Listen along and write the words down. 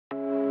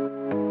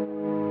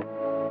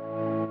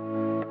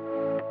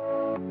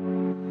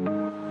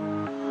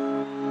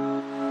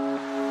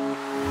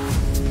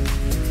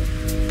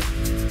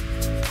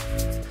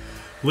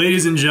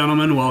Ladies and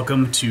gentlemen,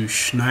 welcome to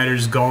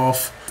Schneider's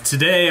Golf.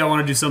 Today I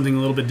want to do something a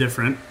little bit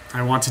different.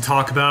 I want to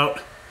talk about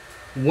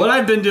what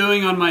I've been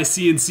doing on my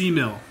CNC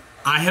mill.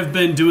 I have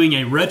been doing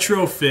a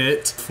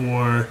retrofit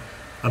for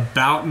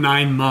about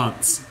 9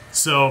 months.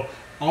 So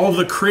all of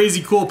the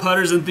crazy cool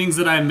putters and things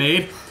that I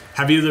made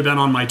have either been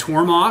on my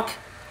Tormach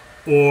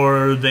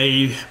or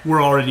they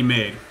were already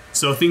made.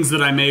 So things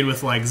that I made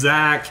with like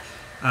Zach,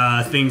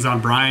 things on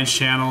Brian's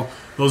channel,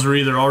 those were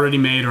either already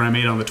made or I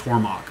made on the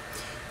Tormach.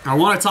 I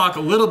want to talk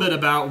a little bit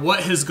about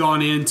what has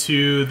gone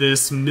into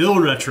this mill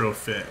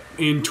retrofit.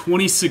 In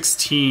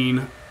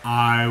 2016,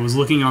 I was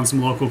looking on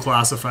some local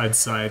classified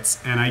sites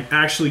and I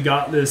actually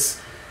got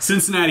this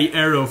Cincinnati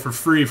Aero for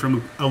free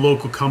from a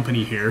local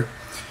company here.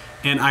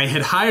 And I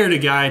had hired a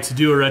guy to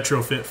do a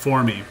retrofit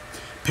for me.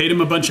 Paid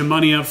him a bunch of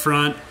money up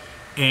front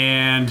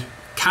and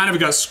kind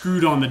of got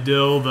screwed on the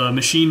deal. The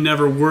machine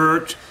never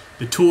worked,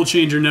 the tool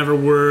changer never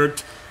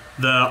worked,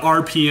 the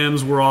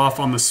RPMs were off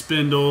on the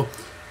spindle.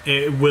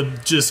 It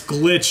would just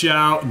glitch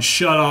out and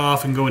shut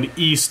off and go into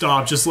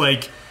E-stop, just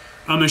like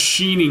a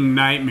machining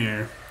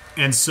nightmare.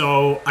 And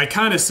so I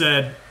kind of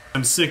said,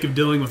 I'm sick of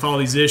dealing with all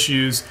these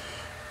issues,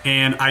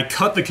 and I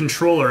cut the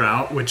controller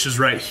out, which is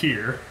right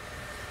here.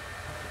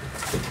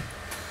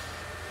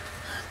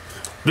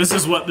 This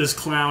is what this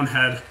clown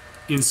had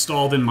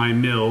installed in my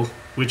mill,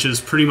 which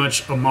is pretty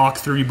much a Mach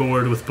 3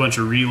 board with a bunch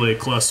of relay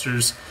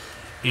clusters.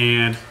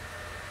 And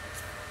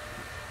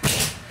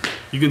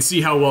you can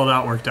see how well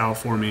that worked out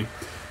for me.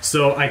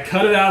 So I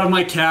cut it out of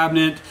my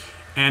cabinet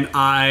and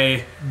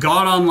I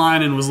got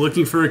online and was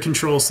looking for a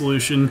control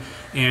solution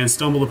and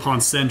stumbled upon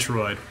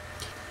Centroid.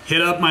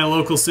 Hit up my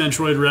local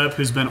Centroid rep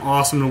who's been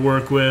awesome to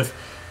work with,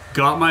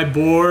 got my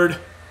board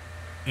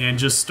and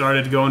just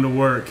started going to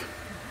work.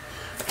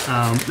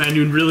 I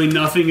knew really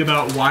nothing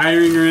about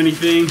wiring or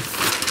anything,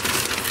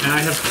 and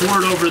I have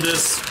poured over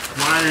this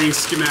wiring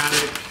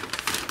schematic.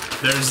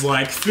 There's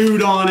like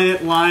food on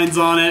it, lines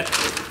on it.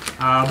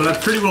 But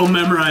I've pretty well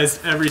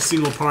memorized every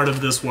single part of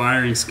this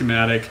wiring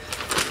schematic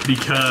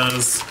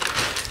because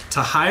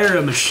to hire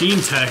a machine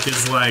tech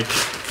is like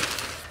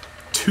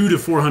 $200 to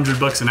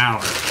 $400 an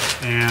hour,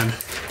 and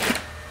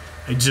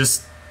I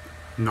just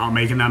not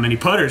making that many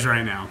putters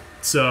right now.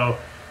 So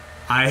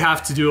I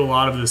have to do a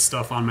lot of this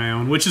stuff on my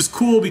own, which is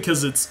cool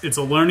because it's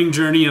a learning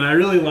journey, and I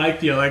really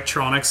like the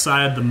electronic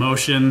side, the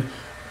motion,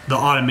 the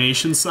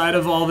automation side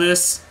of all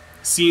this,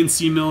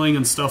 CNC milling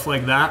and stuff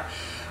like that.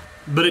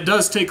 But it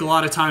does take a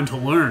lot of time to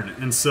learn,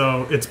 and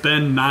so it's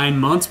been 9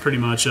 months pretty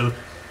much of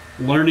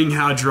learning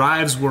how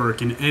drives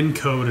work and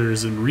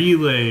encoders and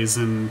relays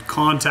and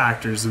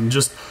contactors and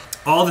just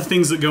all the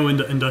things that go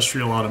into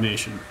industrial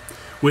automation,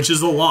 which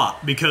is a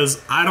lot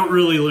because I don't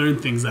really learn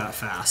things that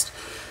fast.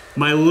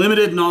 My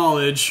limited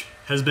knowledge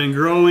has been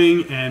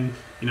growing and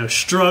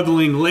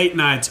struggling late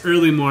nights,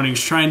 early mornings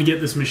trying to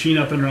get this machine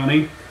up and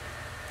running,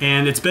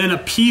 and it's been a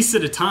piece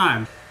at a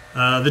time.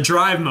 The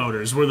drive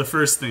motors were the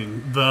first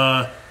thing.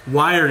 The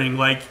wiring,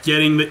 like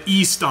getting the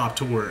E-stop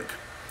to work.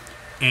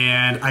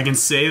 And I can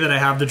say that I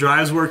have the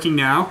drives working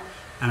now,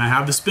 and I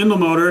have the spindle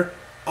motor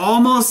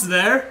almost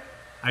there.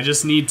 I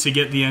just need to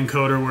get the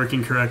encoder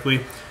working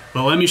correctly.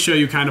 But let me show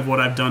you kind of what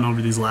I've done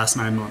over these last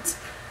 9 months.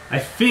 I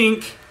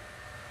think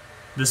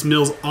this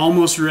mill's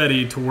almost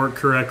ready to work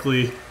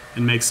correctly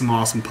and make some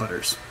awesome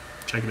putters.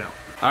 Check it out.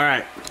 All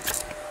right.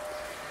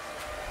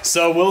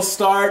 So we'll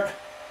start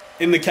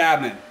in the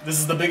cabinet. This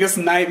is the biggest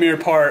nightmare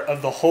part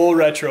of the whole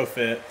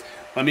retrofit.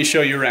 Let me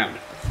show you around.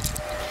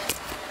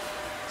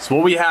 So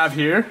what we have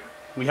here,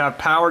 we have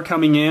power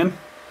coming in,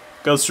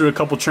 goes through a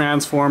couple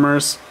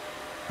transformers,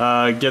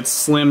 gets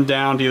slimmed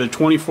down to either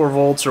 24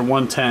 volts or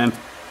 110.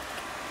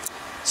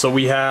 So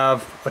we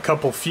have a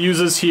couple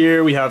fuses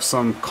here, we have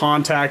some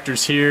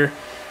contactors here,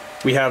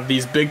 we have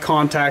these big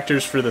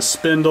contactors for the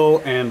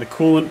spindle and the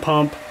coolant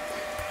pump,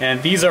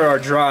 and these are our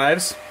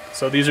drives.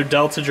 So these are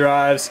Delta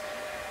drives.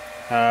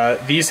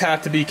 These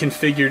have to be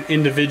configured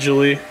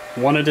individually,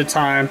 one at a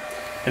time,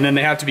 and then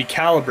they have to be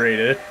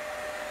calibrated.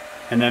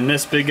 And then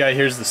this big guy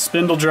here is the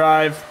spindle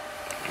drive,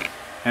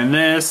 and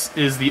this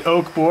is the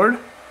oak board.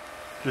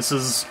 This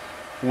is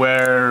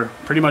where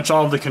pretty much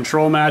all of the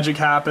control magic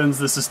happens.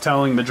 This is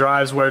telling the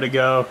drives where to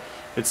go.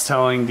 It's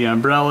telling the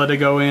umbrella to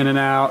go in and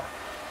out.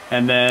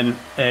 And then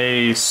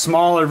a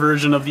smaller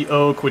version of the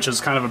oak, which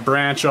is kind of a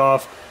branch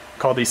off,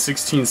 called the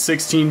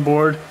 1616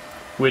 board,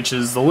 which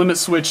is the limit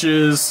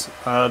switches,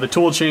 the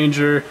tool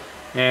changer,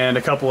 and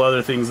a couple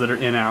other things that are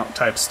in-out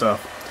type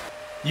stuff.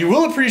 You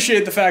will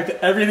appreciate the fact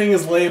that everything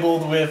is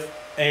labeled with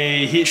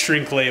a heat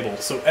shrink label.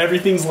 So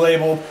everything's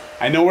labeled.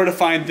 I know where to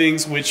find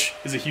things, which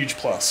is a huge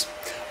plus.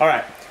 All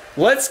right,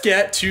 let's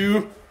get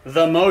to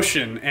the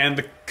motion and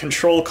the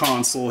control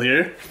console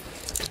here.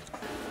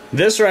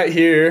 This right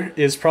here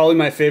is probably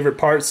my favorite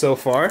part so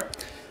far.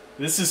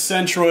 This is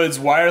Centroid's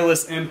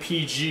wireless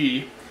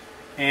MPG,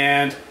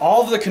 and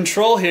all of the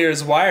control here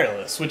is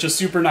wireless, which is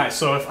super nice.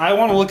 So if I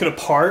want to look at a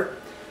part,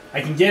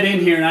 I can get in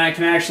here and I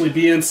can actually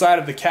be inside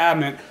of the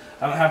cabinet.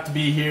 I don't have to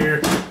be here,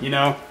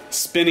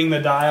 spinning the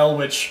dial,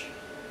 which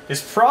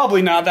is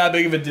probably not that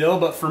big of a deal,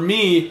 but for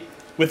me,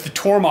 with the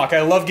Tormach,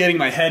 I love getting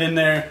my head in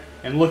there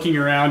and looking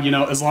around, you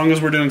know, as long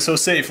as we're doing so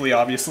safely,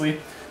 obviously.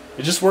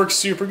 It just works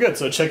super good.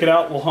 So check it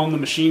out. We'll home the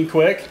machine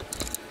quick.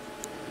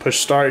 Push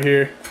start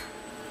here.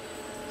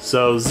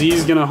 So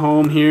Z's gonna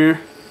home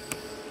here.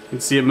 You can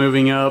see it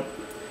moving up.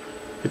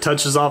 It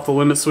touches off the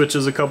limit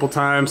switches a couple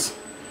times.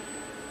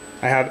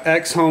 I have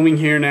X homing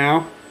here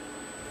now.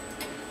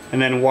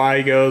 And then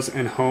Y goes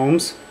and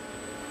homes.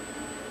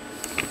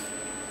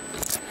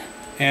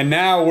 And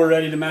now we're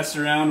ready to mess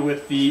around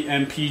with the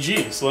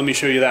MPG. So let me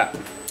show you that.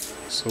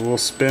 So we'll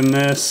spin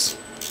this,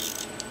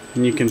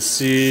 and you can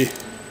see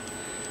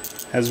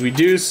as we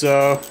do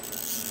so,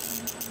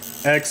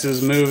 X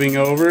is moving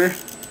over.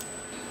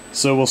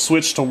 So we'll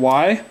switch to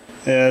Y.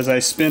 As I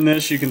spin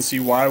this, you can see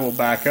Y will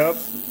back up.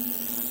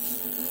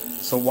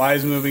 So Y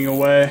is moving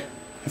away.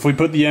 If we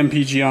put the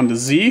MPG onto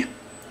Z,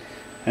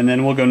 and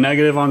then we'll go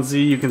negative on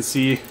Z, you can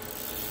see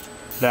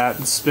that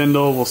the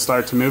spindle will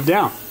start to move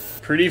down.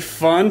 Pretty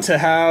fun to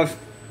have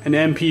an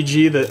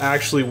MPG that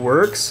actually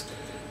works.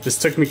 This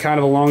took me kind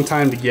of a long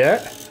time to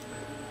get,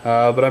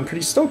 but I'm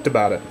pretty stoked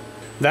about it.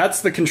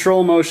 That's the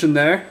control motion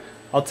there.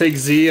 I'll take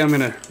Z, I'm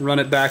gonna run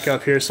it back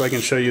up here so I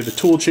can show you the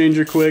tool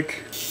changer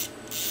quick.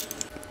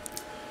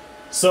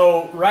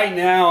 So right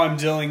now I'm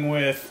dealing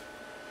with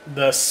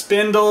the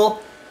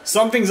spindle.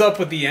 Something's up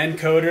with the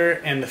encoder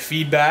and the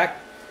feedback.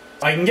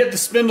 I can get the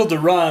spindle to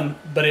run,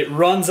 but it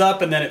runs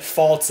up and then it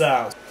faults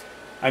out.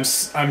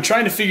 I'm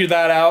trying to figure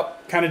that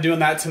out, kind of doing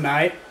that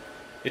tonight.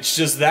 It's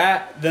just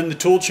that, then the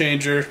tool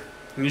changer,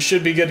 and you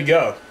should be good to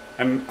go.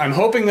 I'm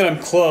hoping that I'm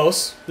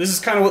close. This is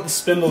kind of what the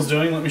spindle's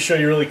doing. Let me show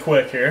you really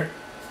quick here.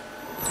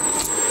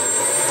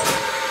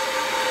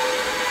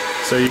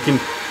 So you can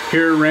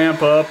hear it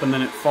ramp up and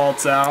then it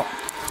faults out.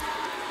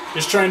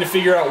 Just trying to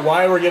figure out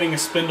why we're getting a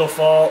spindle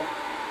fault.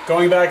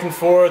 Going back and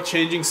forth,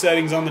 changing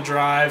settings on the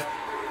drive.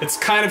 It's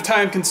kind of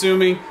time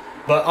consuming,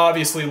 but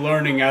obviously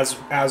learning as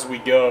we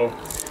go.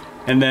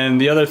 And then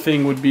the other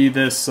thing would be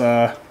this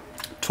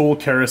tool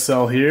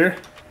carousel here.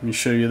 Let me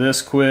show you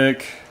this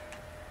quick.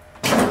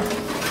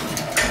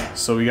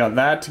 So we got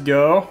that to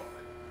go,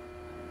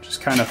 which is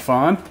kind of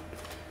fun.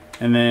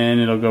 And then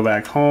it'll go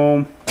back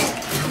home.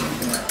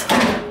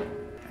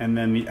 And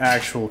then the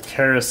actual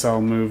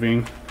carousel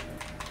moving.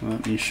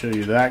 Let me show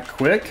you that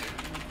quick.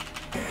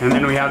 And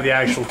then we have the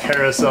actual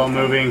carousel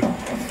moving,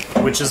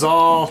 which is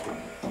all,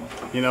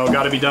 you know,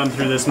 got to be done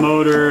through this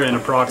motor and a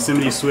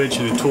proximity switch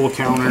and a tool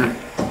counter.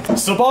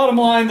 So bottom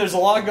line, there's a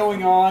lot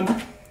going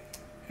on.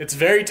 It's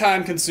very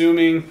time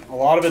consuming. A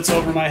lot of it's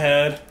over my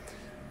head,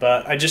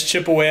 but I just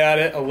chip away at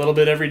it a little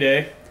bit every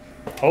day.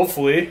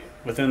 Hopefully,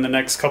 within the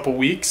next couple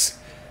weeks,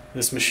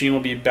 this machine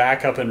will be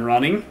back up and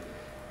running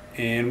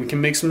and we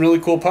can make some really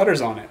cool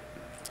putters on it.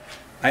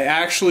 I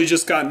actually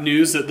just got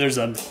news that there's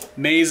a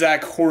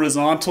Mazak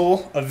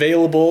horizontal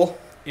available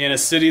in a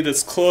city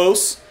that's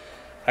close.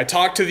 I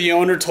talked to the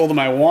owner, told him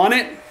I want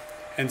it,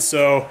 and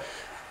so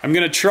I'm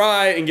gonna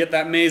try and get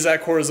that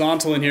Mazak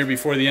horizontal in here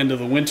before the end of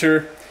the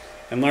winter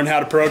and learn how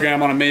to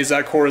program on a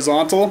Mazak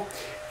horizontal.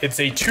 It's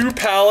a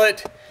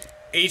 2-pallet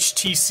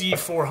HTC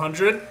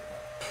 400.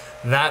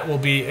 That will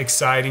be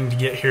exciting to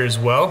get here as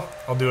well.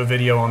 I'll do a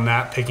video on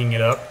that, picking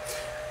it up.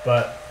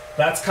 But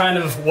that's kind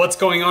of what's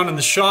going on in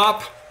the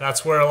shop.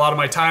 That's where a lot of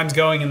my time's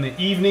going in the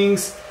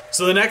evenings.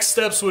 So the next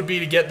steps would be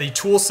to get the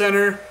tool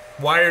center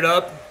wired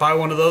up, buy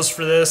one of those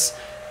for this,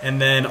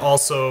 and then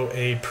also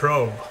a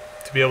probe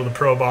to be able to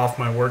probe off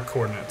my work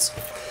coordinates.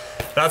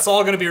 That's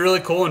all going to be really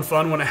cool and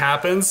fun when it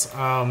happens.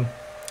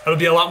 It'll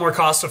be a lot more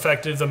cost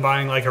effective than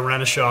buying like a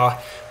Renishaw.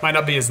 Might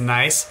not be as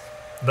nice,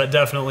 but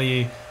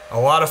definitely a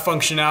lot of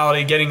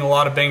functionality, getting a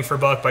lot of bang for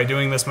buck by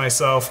doing this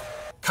myself.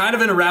 Kind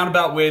of in a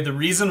roundabout way, the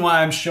reason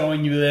why I'm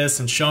showing you this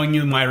and showing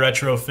you my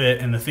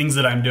retrofit and the things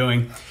that I'm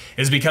doing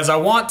is because I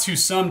want to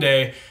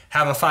someday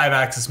have a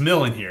 5-axis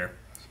mill in here.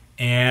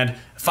 And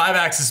a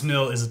 5-axis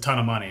mill is a ton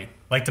of money.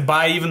 Like, to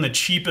buy even the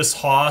cheapest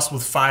Haas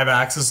with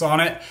 5-axis on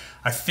it,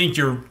 I think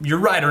you're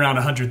right around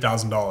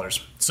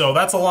 $100,000. So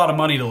that's a lot of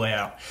money to lay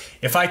out.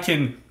 If I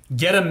can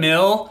get a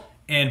mill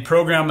and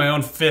program my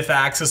own 5th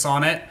axis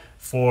on it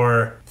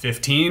for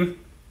 15,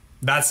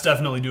 that's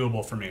definitely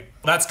doable for me.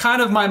 That's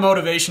kind of my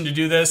motivation to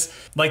do this.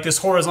 Like this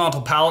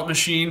horizontal pallet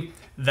machine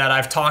that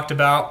I've talked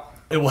about,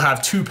 it will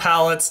have 2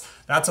 pallets.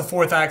 That's a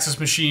 4th axis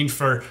machine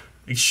for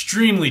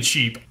extremely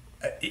cheap.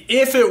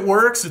 If it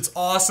works, it's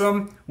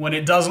awesome. When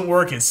it doesn't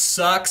work, it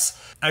sucks.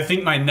 I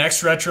think my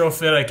next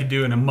retrofit I could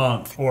do in a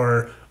month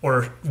or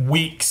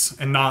weeks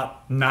and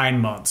not 9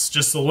 months.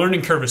 Just the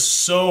learning curve is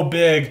so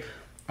big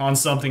on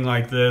something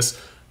like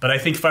this. But I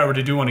think if I were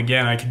to do one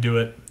again, I could do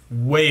it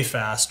way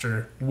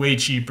faster, way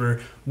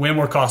cheaper, way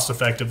more cost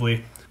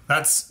effectively.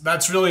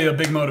 That's really a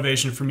big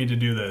motivation for me to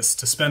do this,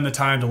 to spend the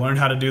time to learn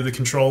how to do the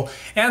control,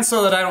 and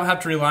so that I don't have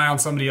to rely on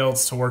somebody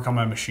else to work on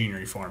my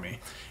machinery for me.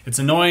 It's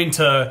annoying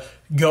to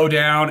go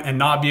down and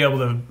not be able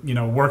to, you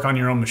know, work on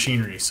your own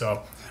machinery.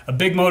 So a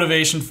big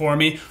motivation for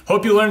me.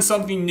 Hope you learned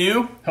something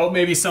new. Hope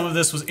maybe some of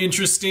this was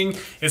interesting.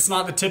 It's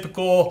not the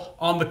typical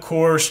on the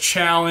course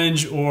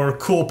challenge or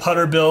cool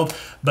putter build,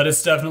 but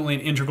it's definitely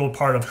an integral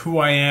part of who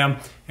I am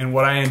and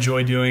what I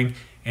enjoy doing,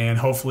 and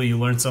hopefully you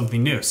learned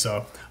something new.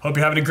 So hope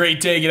you're having a great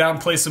day. Get out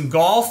and play some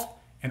golf,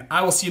 and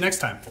I will see you next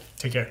time.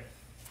 Take care.